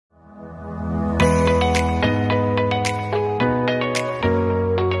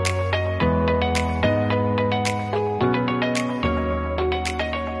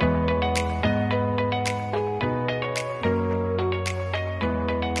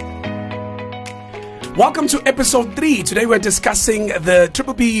Welcome to episode 3. Today we're discussing the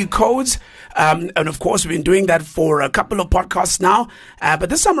BBBEE Codes. And of course, we've been doing that for a couple of podcasts now. But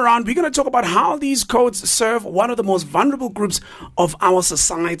this time around, we're going to talk about how these codes serve one of the most vulnerable groups of our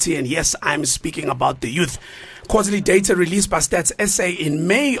society. And yes, I'm speaking about the youth. Quarterly data released by Stats SA in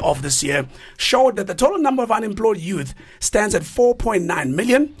May of this year showed that the total number of unemployed youth stands at 4.9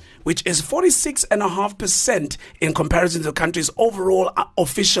 million, which is 46.5% in comparison to the country's overall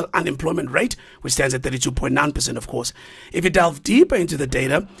official unemployment rate, which stands at 32.9%, of course. If you delve deeper into the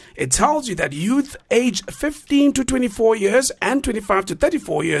data, it tells you that youth aged 15 to 24 years and 25 to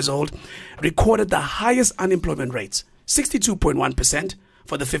 34 years old recorded the highest unemployment rates, 62.1%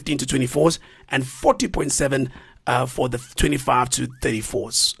 for the 15 to 24s and 40.7% for the 25 to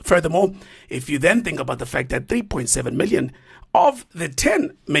 34s. Furthermore, if you then think about the fact that 3.7 million of the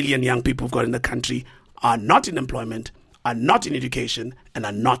 10 million young people we've got in the country are not in employment, are not in education, and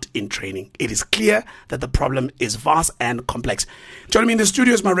are not in training, it is clear that the problem is vast and complex. Joining me in the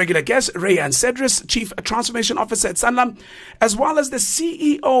studio is my regular guest, Ravi Sedres, Chief Transformation Officer at Sanlam, as well as the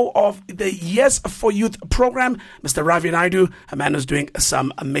CEO of the Yes4Youth program, Mr. Ravi Naidoo, a man who's doing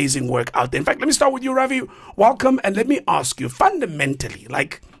some amazing work out there. In fact, let me start with you, Ravi. Welcome, and let me ask you, fundamentally,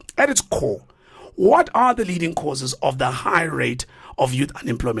 like at its core, what are the leading causes of the high rate of youth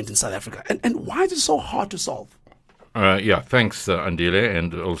unemployment in South Africa? And why is it so hard to solve? Thanks, Andile,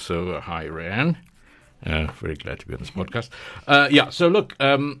 and also hi, Ryan. Very glad to be on this podcast. So look,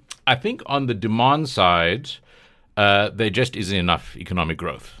 I think on the demand side, there just isn't enough economic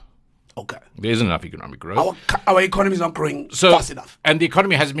growth. Okay. There isn't enough economic growth. Our economy is not growing fast enough. And the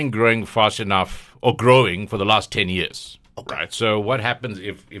economy hasn't been growing fast enough or growing for the last 10 years. Okay. Right. So what happens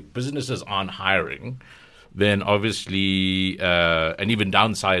if businesses aren't hiring, then obviously, and even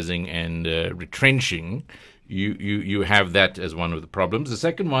downsizing and retrenching, you have that as one of the problems. The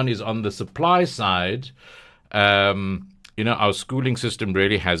second one is on the supply side. Our schooling system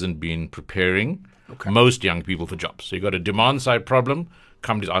really hasn't been preparing most young people for jobs. So you've got a demand side problem,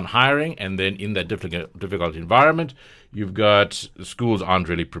 companies aren't hiring, and then in that difficult environment, you've got schools aren't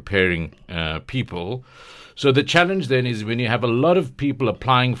really preparing people. So the challenge then is when you have a lot of people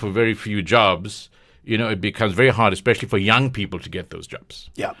applying for very few jobs, it becomes very hard, especially for young people, to get those jobs.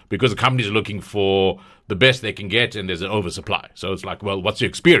 Yeah. Because the companies are looking for the best they can get, and there's an oversupply. So it's like, well, what's your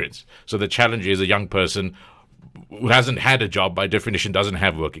experience? So the challenge is a young person who hasn't had a job, by definition, doesn't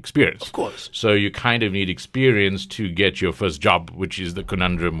have work experience. Of course. So you kind of need experience to get your first job, which is the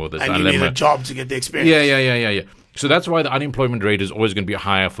conundrum or the dilemma. And you need a job to get the experience. Yeah. So that's why the unemployment rate is always going to be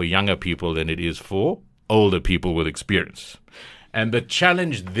higher for younger people than it is for older people with experience. And the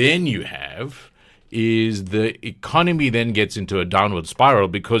challenge then you have is the economy then gets into a downward spiral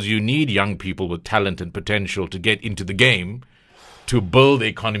because you need young people with talent and potential to get into the game to build the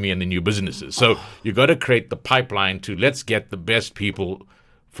economy and the new businesses. So you've got to create the pipeline to let's get the best people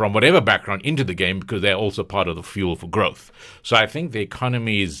from whatever background into the game because they're also part of the fuel for growth. So I think the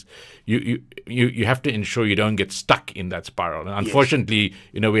economy is you have to ensure you don't get stuck in that spiral. And unfortunately,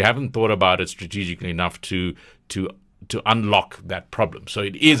 we haven't thought about it strategically enough to unlock that problem. So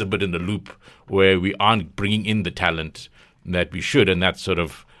it is a bit in the loop where we aren't bringing in the talent that we should, and that's sort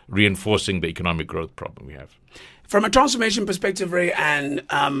of reinforcing the economic growth problem we have. From a transformation perspective, Ray, and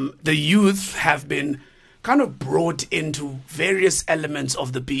the youth have been kind of brought into various elements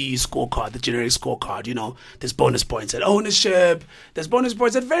of the BE scorecard, the generic scorecard. There's bonus points at ownership, there's bonus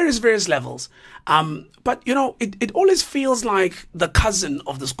points at various levels. But it always feels like the cousin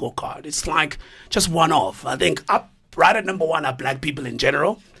of the scorecard. It's like just one of. I think right at number 1 are black people in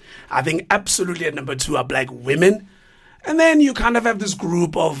general. I think absolutely at number 2 are black women. And then you kind of have this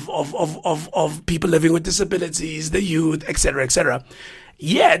group of people living with disabilities, the youth, etc., etc.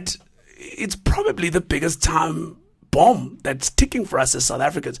 Yet, it's probably the biggest time bomb that's ticking for us as South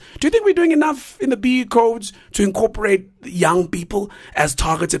Africans. Do you think we're doing enough in the BE codes to incorporate young people as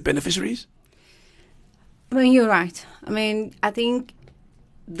targeted beneficiaries? You're right. I think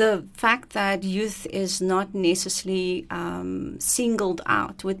the fact that youth is not necessarily singled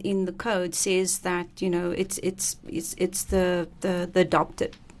out within the code says that it's the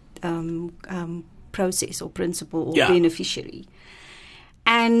adopted process or principle or beneficiary.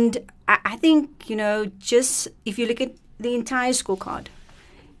 And I think, just if you look at the entire scorecard,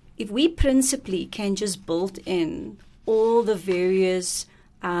 if we principally can just build in all the various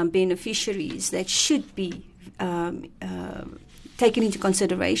beneficiaries that should be taken into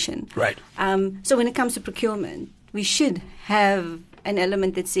consideration. Right. So when it comes to procurement, we should have an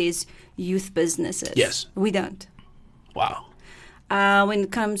element that says youth businesses. Yes. We don't. Wow. When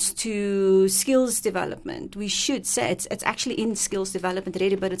it comes to skills development, we should say it's actually in skills development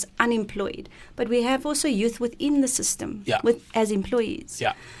already, but it's unemployed. But we have also youth within the system as employees.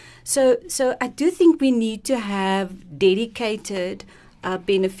 Yeah. So I do think we need to have dedicated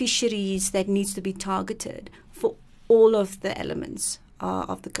beneficiaries that needs to be targeted for all of the elements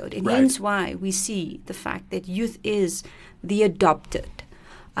of the code. And hence why we see the fact that youth is the adopted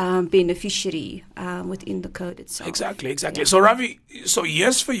beneficiary within the code itself. Exactly. Yeah. So Ravi,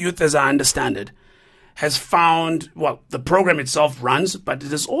 Yes4Youth, as I understand it, has found, the program itself runs, but it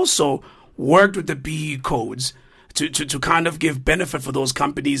has also worked with the BBBEE Codes to kind of give benefit for those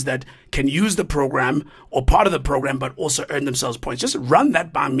companies that can use the program or part of the program, but also earn themselves points. Just run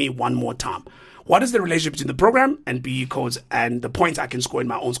that by me one more time. What is the relationship between the program and BBBEE Codes and the points I can score in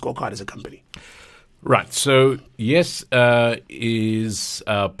my own scorecard as a company? Right. So, Yes is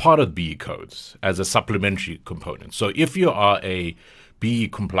part of BBBEE Codes as a supplementary component. So, if you are a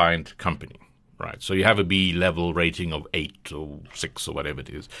BBBEE compliant company, right, so you have a BBBEE level rating of 8 or 6 or whatever it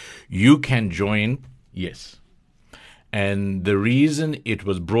is, you can join Yes. And the reason it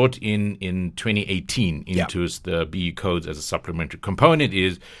was brought in 2018 into the BBBEE Codes as a supplementary component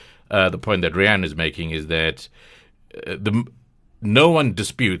is the point that Ryan is making is that no one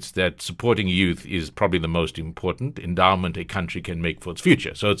disputes that supporting youth is probably the most important endowment a country can make for its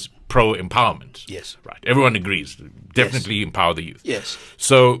future. So it's pro-empowerment. Yes. Right. Everyone agrees. Definitely empower the youth. Yes.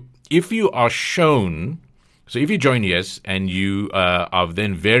 So if you are shown, if you join Yes and you are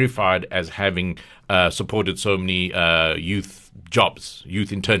then verified as having supported so many youth jobs, youth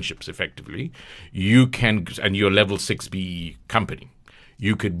internships effectively, you can, and you're a level 6 BBBEE company,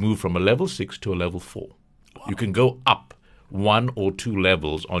 you could move from a level 6 to a level 4. Wow. You can go up 1 or 2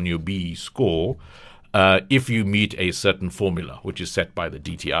 levels on your BBBEE score if you meet a certain formula, which is set by the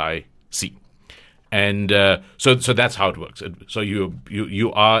DTIC. And so that's how it works. So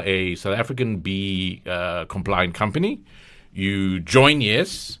you are a South African BBBEE compliant company. You join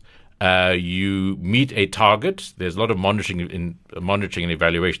Yes. You meet a target. There's a lot of monitoring and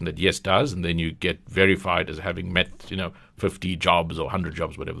evaluation that Yes does, and then you get verified as having met 50 jobs or 100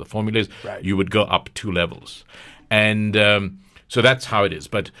 jobs, whatever the formula is. Right. You would go up 2 levels. And so that's how it is.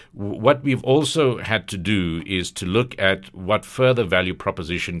 But what we've also had to do is to look at what further value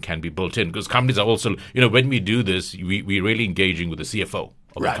proposition can be built in. Because companies are also, when we do this, we're really engaging with the CFO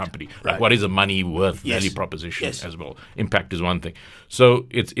of the company. Like what is a money worth value proposition as well? Impact is one thing. So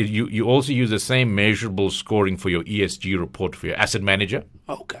you also use the same measurable scoring for your ESG report for your asset manager.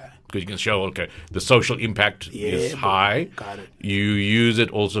 Okay. Because you can show, the social impact is high. Got it. You use it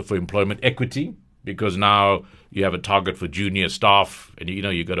also for employment equity, because now you have a target for junior staff, and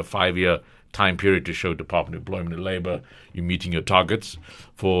you got a 5-year time period to show Department of Employment and Labor you're meeting your targets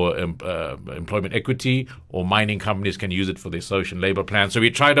for employment equity, or mining companies can use it for their social and labor plan. So we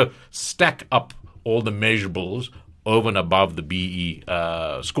try to stack up all the measurables over and above the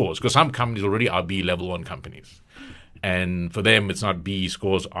BBBEE scores, because some companies already are BBBEE level 1 companies. And for them, it's not BBBEE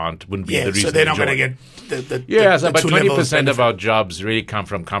scores wouldn't be the reason. So they're not going to get the but 20% of our jobs really come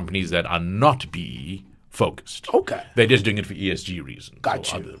from companies that are not BBBEE focused. Okay. They're just doing it for ESG reasons.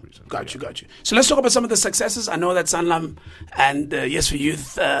 Got you. So let's talk about some of the successes. I know that Sanlam and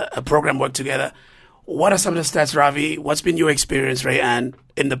Yes4Youth program work together. What are some of the stats, Ravi? What's been your experience, Rayanne,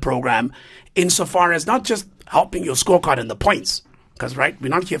 in the program, insofar as not just helping your scorecard and the points? Because, we're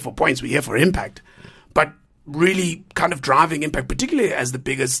not here for points, we're here for impact. But really kind of driving impact, particularly as the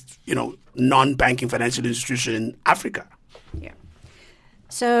biggest, non-banking financial institution in Africa. Yeah.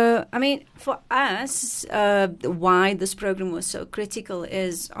 So, for us, why this program was so critical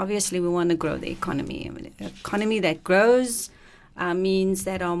is obviously we want to grow the economy. An economy that grows means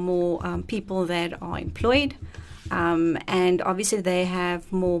that are more people that are employed, and obviously they have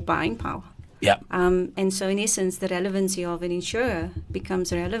more buying power. Yeah. And so in essence, the relevancy of an insurer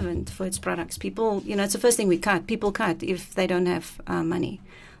becomes relevant for its products. People, it's the first thing we cut. People cut if they don't have money.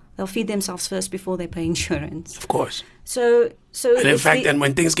 They'll feed themselves first before they pay insurance. Of course. So and in fact, and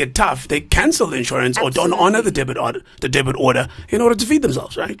when things get tough, they cancel the insurance or don't honor the debit order in order to feed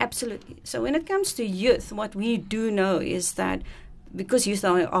themselves, right? Absolutely. So when it comes to youth, what we do know is that because youth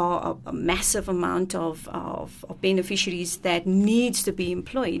are a massive amount of beneficiaries that needs to be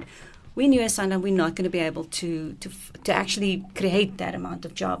employed, we knew as Sanlam we're not going to be able to actually create that amount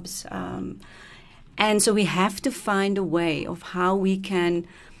of jobs. And so we have to find a way of how we can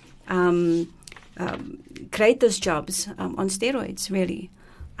create those jobs on steroids, really.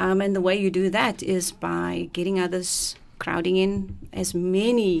 And the way you do that is by getting others, crowding in as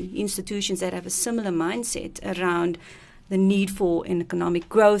many institutions that have a similar mindset around the need for an economic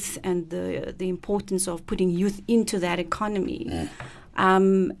growth and the importance of putting youth into that economy.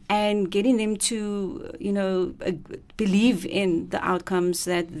 And getting them to, believe in the outcomes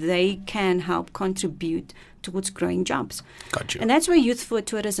that they can help contribute towards growing jobs. Got you. And that's where Youth for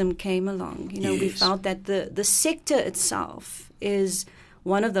Tourism came along. We Yes. felt that the sector itself is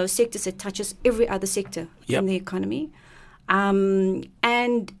one of those sectors that touches every other sector in the economy.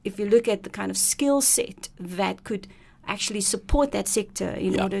 And if you look at the kind of skill set that could actually support that sector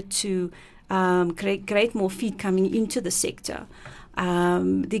in order to create more feed coming into the sector,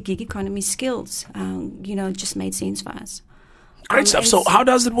 the gig economy skills, just made sense for us. Great stuff. So how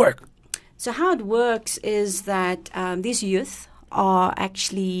does it work? So how it works is that these youth are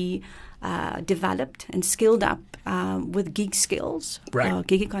actually developed and skilled up with gig skills,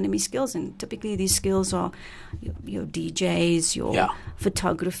 gig economy skills. And typically these skills are your DJs, your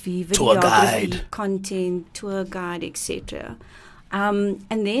photography, videography, content, tour guide, etc. And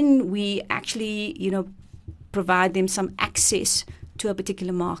then we actually, provide them some access to a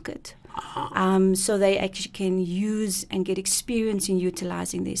particular market. So they actually can use and get experience in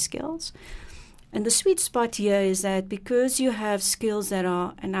utilizing their skills. And the sweet spot here is that because you have skills that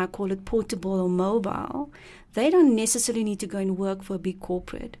are, and I call it portable or mobile, they don't necessarily need to go and work for a big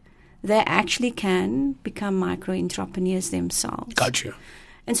corporate. They actually can become micro-entrepreneurs themselves. Got you.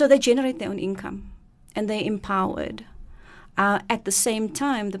 And so they generate their own income and they're empowered. At the same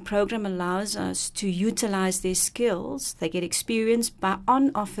time, the program allows us to utilize their skills. They get experience by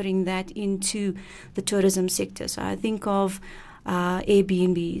offering that into the tourism sector. So I think of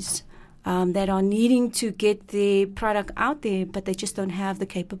Airbnbs that are needing to get their product out there, but they just don't have the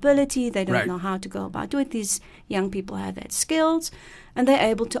capability. They don't know how to go about doing it. These young people have that skills, and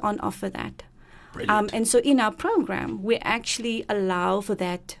they're able to offer that. And so in our program, we actually allow for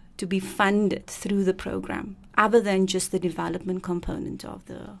that to be funded through the program, other than just the development component of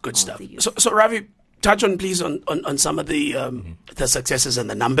the good stuff. The youth. So Ravi, touch on please on some of the successes and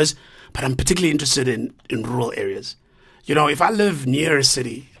the numbers, but I'm particularly interested in rural areas. If I live near a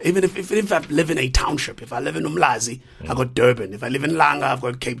city, even if I live in a township, if I live in Umlazi, I've got Durban. If I live in Langa, I've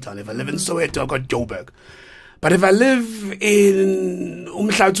got Cape Town. If I live in Soweto, I've got Joburg. But if I live in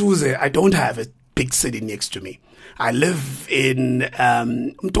Umhlathuze, I don't have a big city next to me. I live in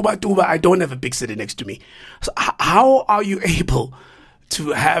Mtuba. I don't have a big city next to me. So how are you able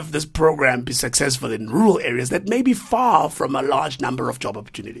to have this program be successful in rural areas that may be far from a large number of job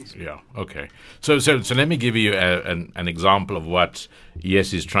opportunities? Yeah, okay. So let me give you an example of what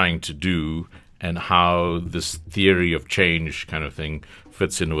Yes is trying to do and how this theory of change kind of thing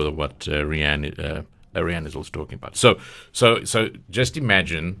fits in with what Rianne is also talking about. So just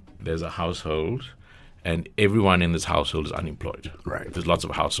imagine there's a household and everyone in this household is unemployed. Right. There's lots of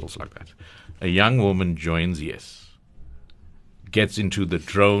households like that. A young woman joins Yes, gets into the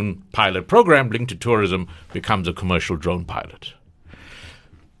drone pilot program linked to tourism, becomes a commercial drone pilot.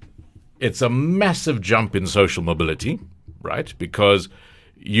 It's a massive jump in social mobility, right? Because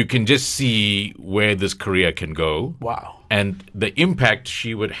you can just see where this career can go. Wow. And the impact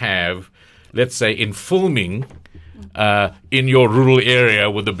she would have, let's say, in filming in your rural area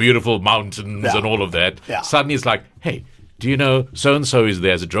with the beautiful mountains and all of that. Yeah. Suddenly it's like, hey, do you know so-and-so is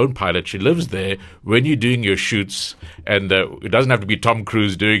there as a drone pilot? She lives there. When you're doing your shoots, and it doesn't have to be Tom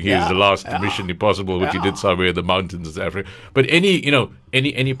Cruise doing his The Last Mission Impossible, which he did somewhere in the mountains of Africa. But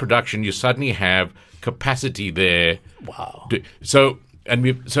any production, you suddenly have capacity there. Wow. So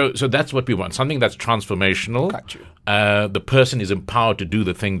that's what we want. Something that's transformational. Got you. The person is empowered to do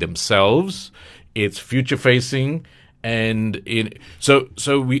the thing themselves. It's future facing. And so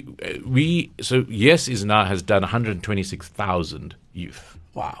Yes is now has done 126,000 youth.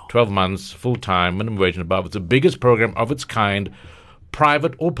 Wow. 12 months, full-time, minimum wage and above. It's the biggest program of its kind,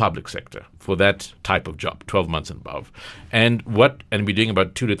 private or public sector, for that type of job, 12 months and above. And we're doing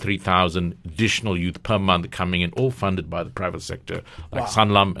about 2,000 to 3,000 additional youth per month coming in, all funded by the private sector, like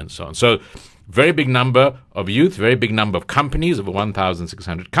Sanlam and so on. So very big number of youth, very big number of companies, over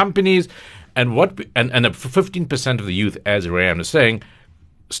 1,600 companies. And 15% of the youth, as Rianne is saying,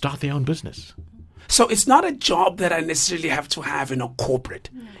 start their own business. So it's not a job that I necessarily have to have in a corporate.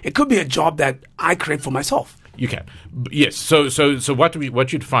 It could be a job that I create for myself. You can, yes. So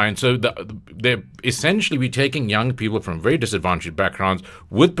what you'd find, they're essentially we're taking young people from very disadvantaged backgrounds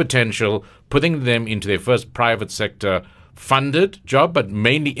with potential, putting them into their first private sector funded job, but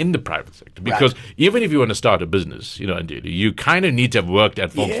mainly in the private sector. Because even if you want to start a business, you kind of need to have worked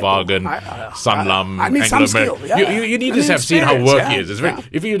at Volkswagen, Sanlam, I need some skill. You need to have seen how work is.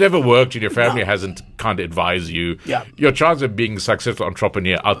 If you've never worked and your family can't advise you, your chance of being a successful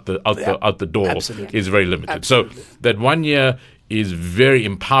entrepreneur out the door is very limited. Absolutely. So that 1 year is very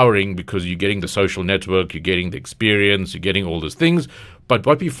empowering because you're getting the social network, you're getting the experience, you're getting all those things. But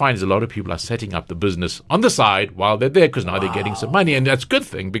what we find is a lot of people are setting up the business on the side while they're there because now they're getting some money. And that's a good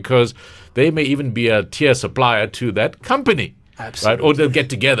thing because they may even be a tier supplier to that company. Absolutely. Right? Or they'll get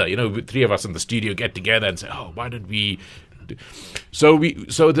together. Three of us in the studio get together and say, why don't we... So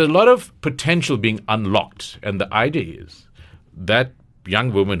there's a lot of potential being unlocked. And the idea is that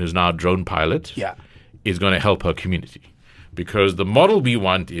young woman who's now a drone pilot is going to help her community. Because the model we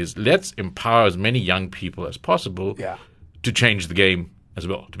want is let's empower as many young people as possible to change the game as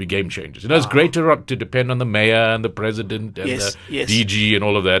well, to be game changers. It's great to depend on the mayor and the president and the DG and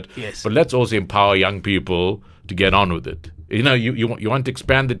all of that. Yes. But let's also empower young people to get on with it. You want to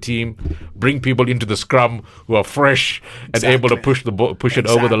expand the team, bring people into the scrum who are fresh and able to push it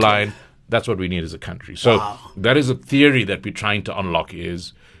over the line. That's what we need as a country. So that is a theory that we're trying to unlock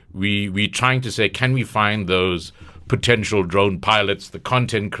is we're trying to say, can we find those potential drone pilots, the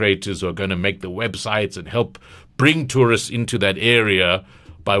content creators who are going to make the websites and help bring tourists into that area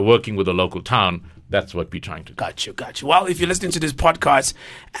by working with a local town. That's what we're trying to do. Got you. Well, if you're listening to this podcast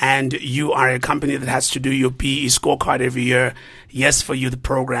and you are a company that has to do your BE scorecard every year, Yes4Youth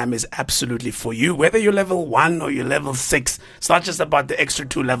program is absolutely for you. Whether you're level 1 or you're level 6, it's not just about the extra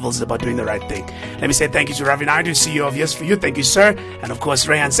 2 levels, it's about doing the right thing. Let me say thank you to Ravi Naidoo, CEO of Yes4Youth. Thank you, sir. And of course,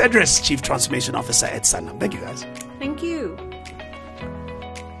 Sedres, Chief Transformation Officer at Sanlam. Thank you, guys.